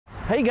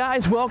Hey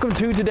guys, welcome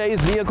to today's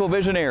Vehicle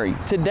Visionary.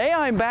 Today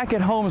I'm back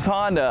at Holmes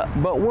Honda,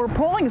 but we're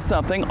pulling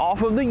something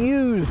off of the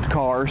used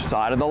car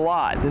side of the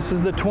lot. This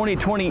is the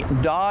 2020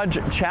 Dodge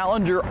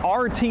Challenger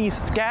RT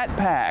Scat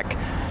Pack.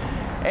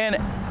 And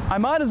I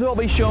might as well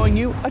be showing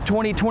you a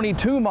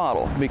 2022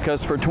 model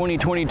because for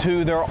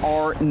 2022 there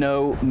are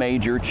no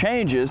major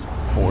changes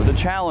for the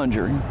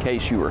Challenger, in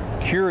case you were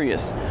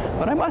curious.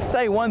 But I must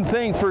say one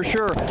thing for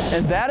sure,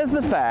 and that is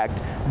the fact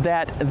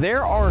that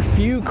there are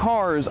few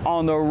cars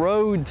on the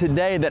road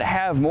today that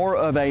have more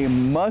of a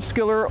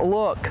muscular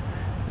look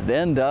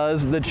than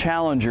does the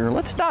Challenger.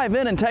 Let's dive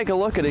in and take a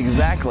look at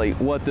exactly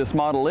what this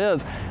model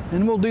is.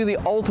 Then we'll do the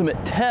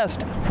ultimate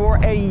test for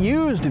a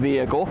used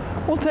vehicle.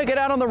 We'll take it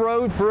out on the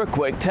road for a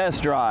quick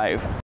test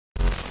drive.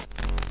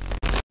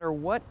 No matter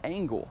what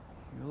angle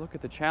you look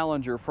at the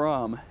Challenger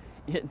from,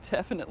 it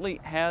definitely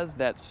has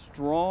that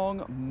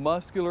strong,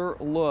 muscular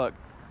look.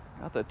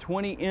 Got the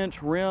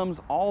 20-inch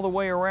rims all the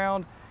way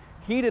around,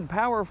 heated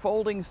power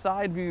folding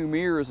side view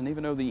mirrors, and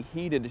even though the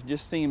heated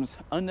just seems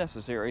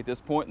unnecessary at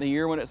this point in the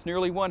year when it's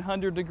nearly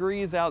 100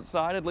 degrees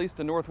outside, at least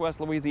in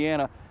Northwest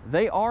Louisiana,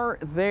 they are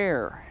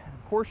there.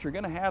 Of course, you're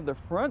going to have the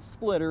front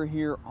splitter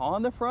here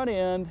on the front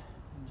end,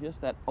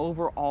 just that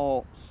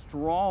overall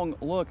strong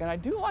look. And I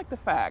do like the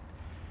fact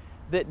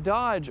that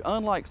Dodge,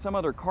 unlike some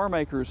other car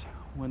makers,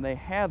 when they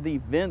have the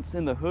vents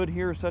in the hood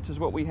here, such as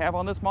what we have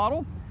on this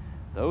model,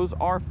 those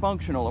are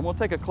functional, and we'll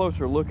take a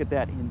closer look at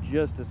that in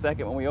just a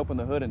second when we open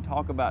the hood and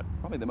talk about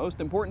probably the most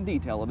important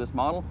detail of this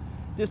model.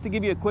 Just to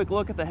give you a quick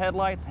look at the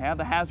headlights, have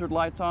the hazard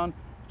lights on,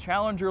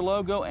 Challenger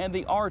logo and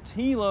the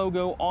RT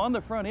logo on the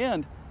front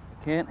end.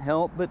 I can't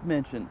help but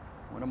mention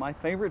one of my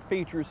favorite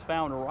features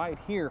found right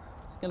here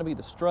is going to be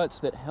the struts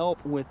that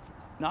help with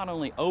not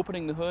only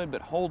opening the hood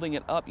but holding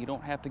it up. You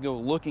don't have to go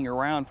looking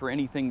around for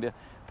anything to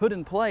put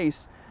in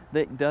place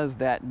that does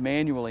that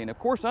manually. And of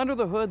course, under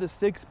the hood, the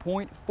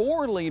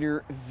 6.4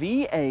 liter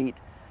V8,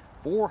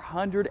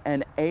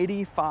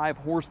 485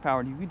 horsepower.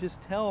 And you can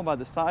just tell by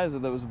the size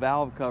of those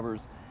valve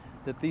covers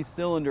that these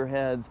cylinder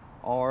heads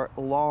are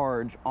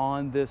large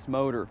on this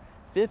motor.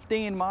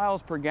 15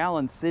 miles per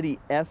gallon city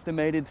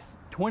estimated,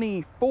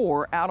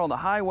 24 out on the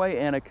highway,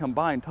 and a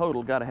combined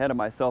total, got ahead of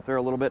myself there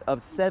a little bit,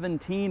 of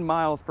 17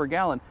 miles per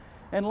gallon.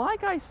 And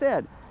like I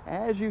said,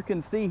 as you can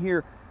see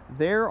here,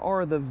 there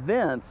are the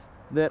vents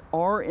that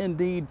are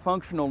indeed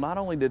functional, not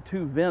only the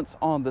two vents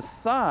on the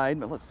side,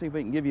 but let's see if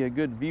we can give you a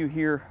good view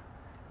here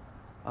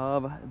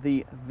of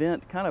the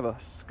vent, kind of a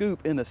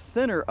scoop in the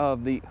center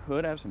of the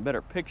hood. I have some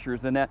better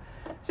pictures than that,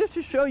 just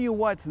to show you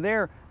what's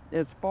there.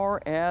 As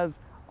far as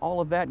all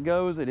of that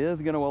goes, it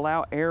is going to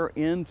allow air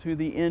into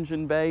the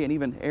engine bay and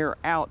even air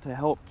out to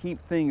help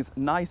keep things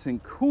nice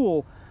and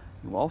cool.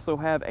 You also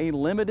have a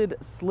limited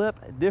slip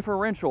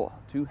differential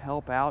to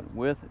help out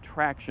with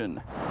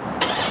traction.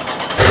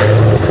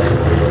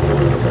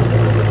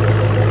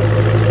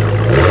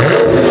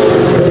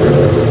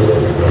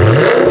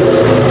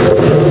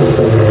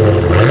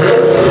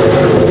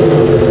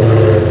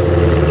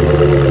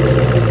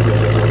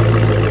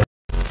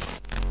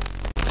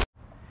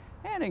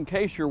 And in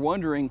case you're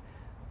wondering,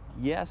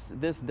 yes,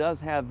 this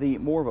does have the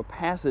more of a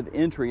passive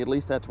entry, at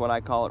least that's what I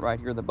call it right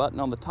here. The button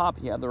on the top,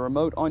 you have the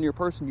remote on your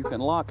person. You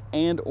can lock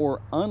and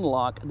or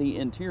unlock the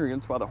interior.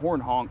 That's why the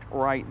horn honked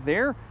right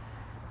there.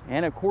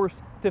 And of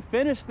course, to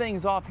finish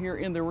things off here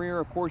in the rear,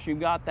 of course, you've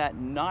got that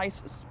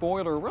nice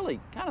spoiler, really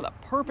kind of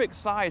the perfect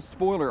size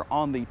spoiler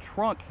on the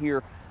trunk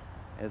here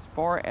as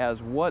far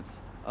as what's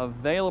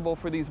available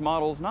for these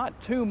models. Not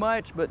too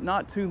much, but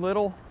not too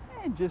little.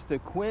 And just a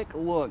quick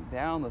look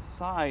down the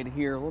side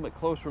here, a little bit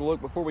closer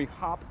look before we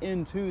hop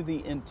into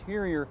the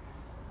interior.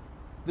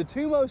 The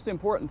two most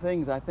important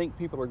things I think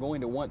people are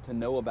going to want to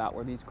know about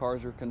where these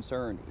cars are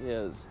concerned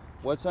is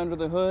what's under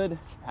the hood,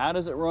 how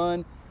does it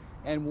run,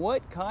 and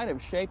what kind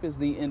of shape is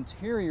the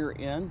interior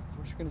in. Of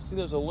course, you're going to see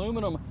those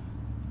aluminum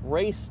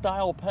race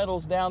style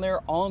pedals down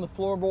there on the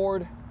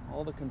floorboard,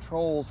 all the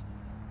controls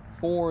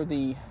for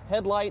the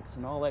headlights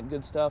and all that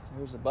good stuff.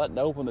 There's a button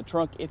to open the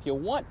trunk if you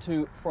want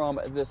to from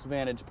this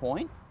vantage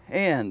point.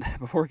 And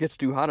before it gets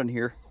too hot in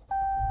here,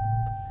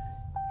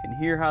 you can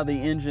hear how the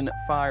engine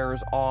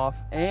fires off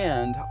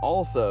and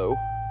also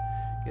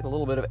get a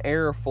little bit of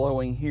air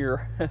flowing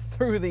here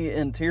through the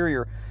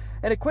interior.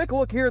 And a quick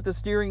look here at the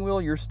steering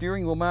wheel, your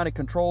steering wheel mounted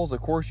controls.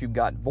 Of course, you've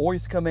got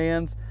voice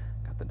commands,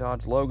 got the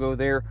Dodge logo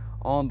there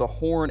on the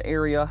horn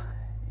area,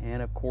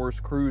 and of course,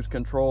 cruise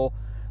control.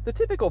 The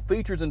typical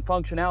features and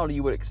functionality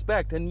you would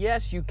expect. And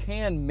yes, you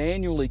can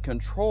manually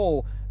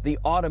control the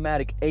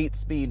automatic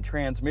 8-speed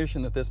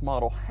transmission that this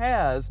model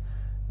has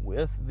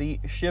with the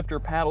shifter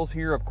paddles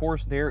here. Of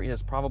course, there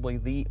is probably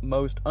the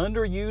most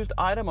underused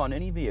item on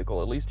any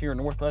vehicle, at least here in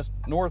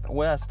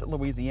Northwest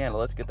Louisiana.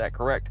 Let's get that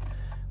correct.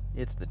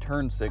 It's the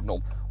turn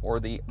signal or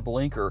the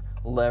blinker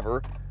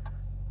lever.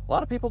 A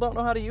lot of people don't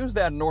know how to use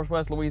that in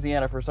Northwest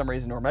Louisiana for some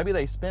reason, or maybe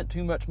they spent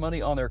too much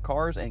money on their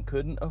cars and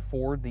couldn't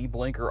afford the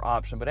blinker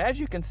option. But as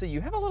you can see,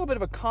 you have a little bit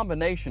of a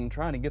combination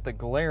trying to get the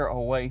glare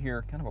away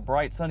here. Kind of a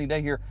bright sunny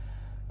day here.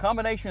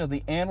 Combination of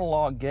the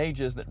analog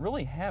gauges that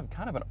really have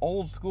kind of an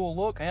old school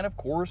look, and of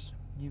course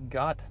you've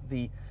got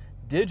the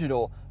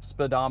digital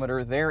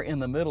speedometer there in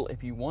the middle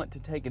if you want to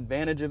take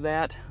advantage of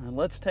that. And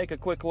let's take a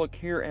quick look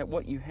here at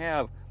what you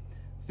have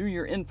through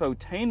your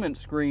infotainment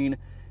screen.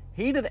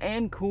 Heated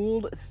and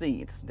cooled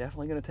seats.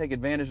 Definitely going to take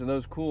advantage of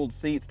those cooled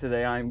seats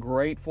today. I'm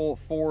grateful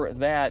for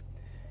that.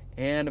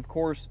 And of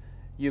course,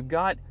 you've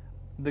got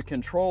the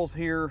controls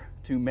here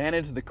to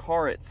manage the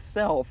car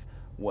itself,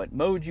 what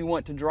mode you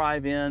want to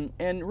drive in,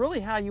 and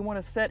really how you want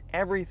to set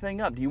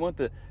everything up. Do you want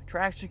the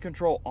traction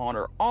control on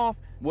or off?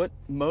 What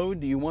mode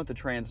do you want the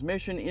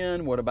transmission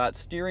in? What about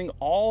steering?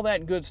 All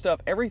that good stuff.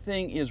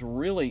 Everything is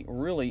really,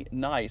 really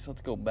nice.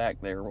 Let's go back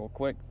there real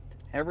quick.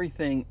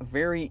 Everything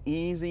very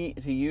easy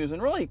to use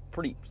and really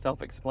pretty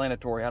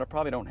self-explanatory. I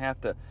probably don't have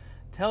to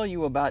tell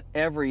you about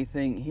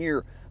everything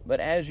here, but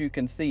as you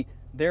can see,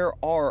 there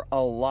are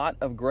a lot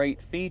of great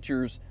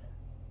features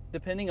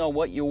depending on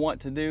what you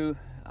want to do.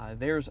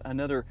 There's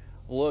another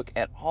look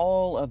at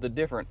all of the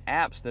different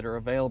apps that are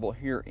available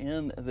here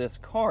in this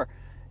car,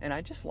 and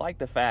I just like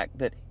the fact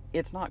that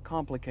it's not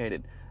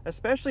complicated,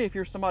 especially if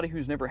you're somebody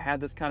who's never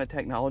had this kind of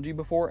technology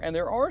before, and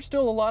there are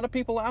still a lot of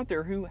people out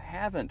there who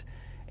haven't.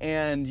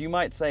 And you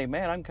might say,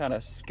 man, I'm kind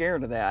of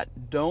scared of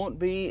that. Don't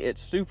be.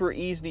 It's super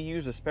easy to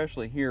use,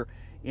 especially here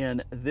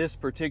in this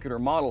particular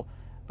model.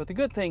 But the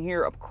good thing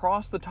here,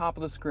 across the top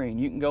of the screen,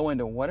 you can go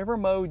into whatever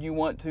mode you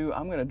want to.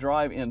 I'm going to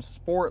drive in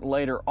Sport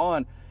later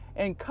on.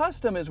 And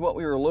Custom is what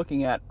we were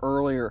looking at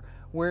earlier,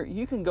 where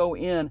you can go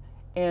in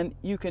and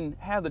you can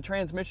have the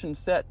transmission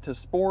set to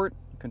Sport.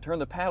 You can turn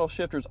the paddle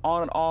shifters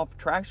on and off.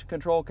 Traction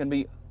control can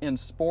be in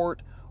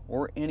Sport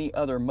or any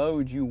other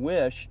mode you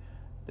wish,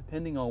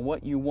 depending on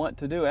what you want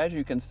to do, as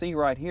you can see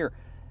right here.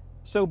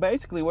 So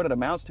basically what it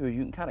amounts to is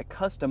you can kind of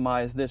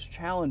customize this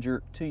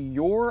Challenger to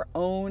your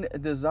own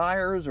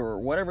desires or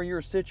whatever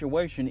your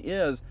situation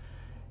is.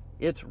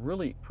 It's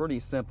really pretty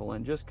simple,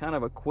 and just kind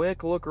of a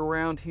quick look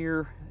around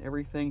here.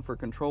 Everything for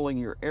controlling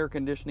your air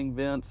conditioning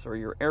vents, or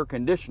your air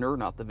conditioner,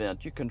 not the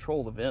vents. You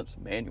control the vents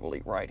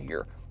manually right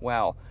here.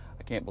 Wow,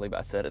 I can't believe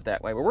I said it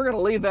that way, but we're going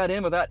to leave that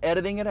in without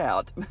editing it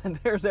out.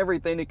 There's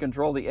everything to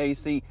control the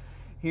AC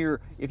here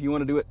if you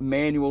want to do it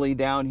manually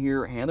down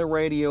here, and the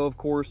radio, of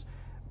course.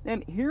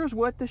 And here's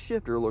what the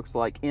shifter looks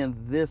like in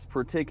this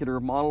particular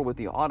model with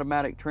the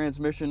automatic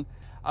transmission.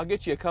 I'll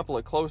get you a couple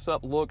of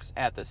close-up looks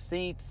at the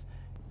seats.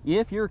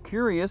 If you're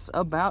curious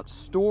about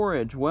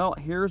storage, well,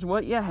 here's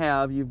what you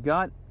have. You've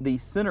got the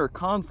center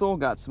console,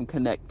 got some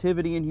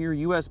connectivity in here,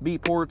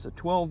 USB ports, a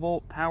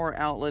 12-volt power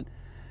outlet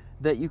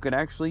that you could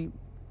actually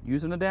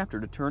use an adapter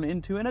to turn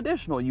into an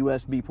additional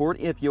USB port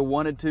if you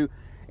wanted to.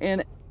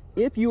 And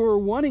if you are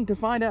wanting to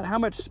find out how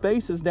much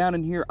space is down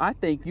in here, I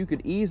think you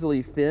could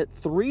easily fit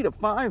 3 to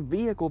 5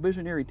 Vehicle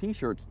Visionary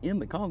t-shirts in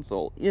the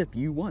console if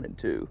you wanted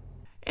to.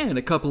 And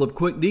a couple of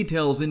quick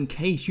details in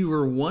case you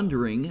were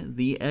wondering.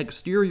 The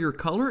exterior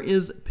color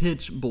is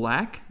pitch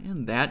black,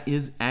 and that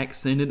is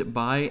accented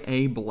by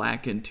a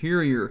black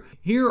interior.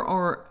 Here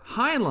are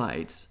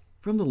highlights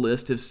from the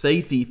list of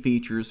safety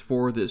features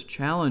for this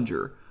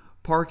Challenger.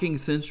 Parking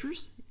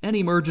sensors, an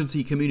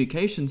emergency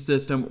communication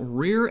system,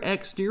 rear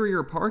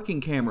exterior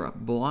parking camera,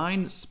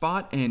 blind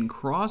spot and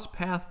cross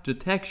path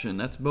detection,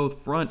 that's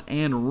both front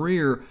and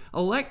rear,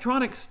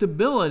 electronic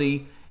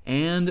stability,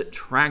 and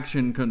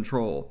traction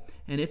control.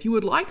 And if you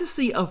would like to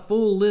see a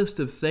full list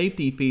of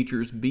safety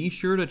features, be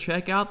sure to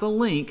check out the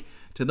link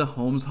to the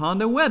Holmes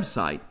Honda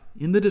website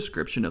in the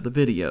description of the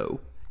video.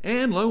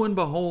 And lo and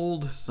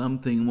behold,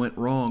 something went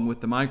wrong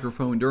with the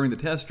microphone during the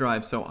test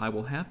drive, so I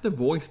will have to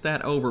voice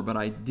that over, but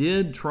I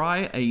did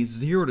try a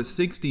 0 to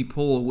 60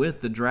 pull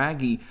with the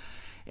Draggy,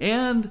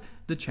 and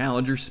the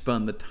Challenger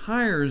spun the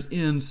tires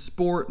in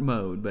sport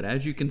mode. But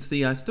as you can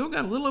see, I still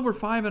got a little over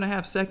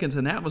 5.5 seconds,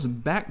 and that was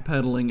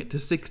backpedaling to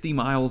 60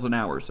 miles an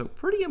hour, so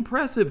pretty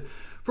impressive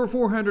for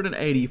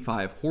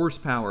 485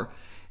 horsepower.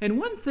 And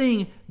one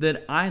thing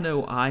that I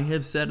know I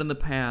have said in the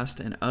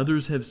past, and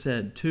others have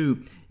said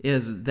too,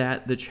 is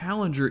that the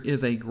Challenger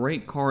is a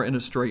great car in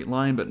a straight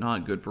line, but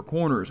not good for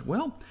corners.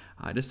 Well,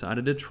 I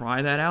decided to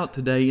try that out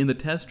today in the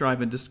test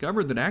drive and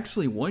discovered that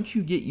actually once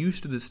you get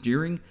used to the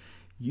steering,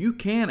 you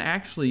can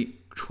actually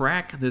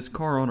track this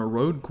car on a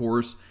road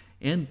course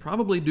and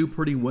probably do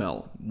pretty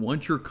well.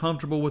 Once you're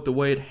comfortable with the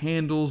way it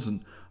handles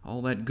and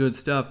all that good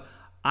stuff,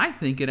 I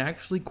think it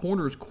actually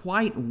corners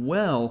quite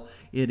well.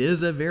 It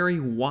is a very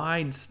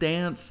wide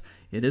stance.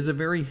 It is a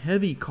very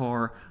heavy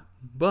car,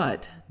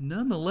 but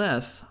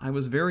nonetheless, I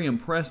was very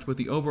impressed with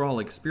the overall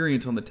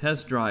experience on the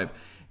test drive.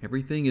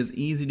 Everything is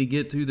easy to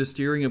get to. The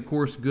steering, of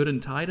course, good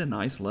and tight, a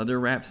nice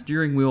leather-wrapped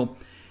steering wheel.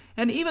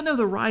 And even though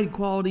the ride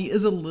quality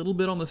is a little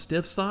bit on the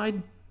stiff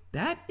side,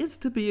 that is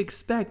to be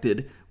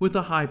expected with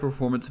a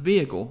high-performance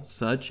vehicle,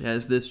 such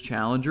as this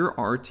Challenger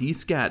RT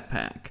Scat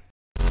Pack.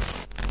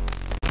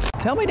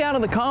 Tell me down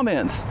in the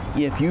comments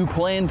if you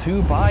plan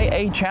to buy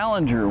a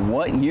Challenger.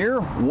 What year,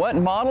 what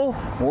model,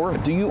 or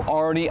do you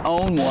already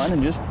own one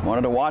and just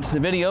wanted to watch the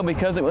video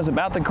because it was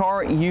about the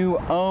car you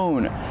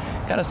own?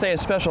 Gotta say a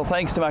special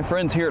thanks to my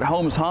friends here at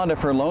Holmes Honda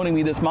for loaning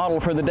me this model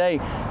for the day,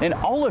 and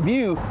all of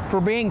you for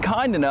being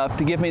kind enough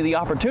to give me the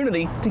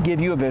opportunity to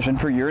give you a vision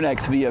for your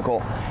next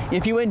vehicle.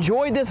 If you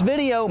enjoyed this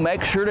video,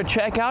 make sure to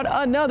check out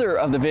another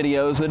of the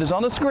videos that is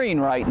on the screen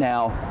right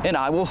now, and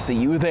I will see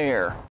you there.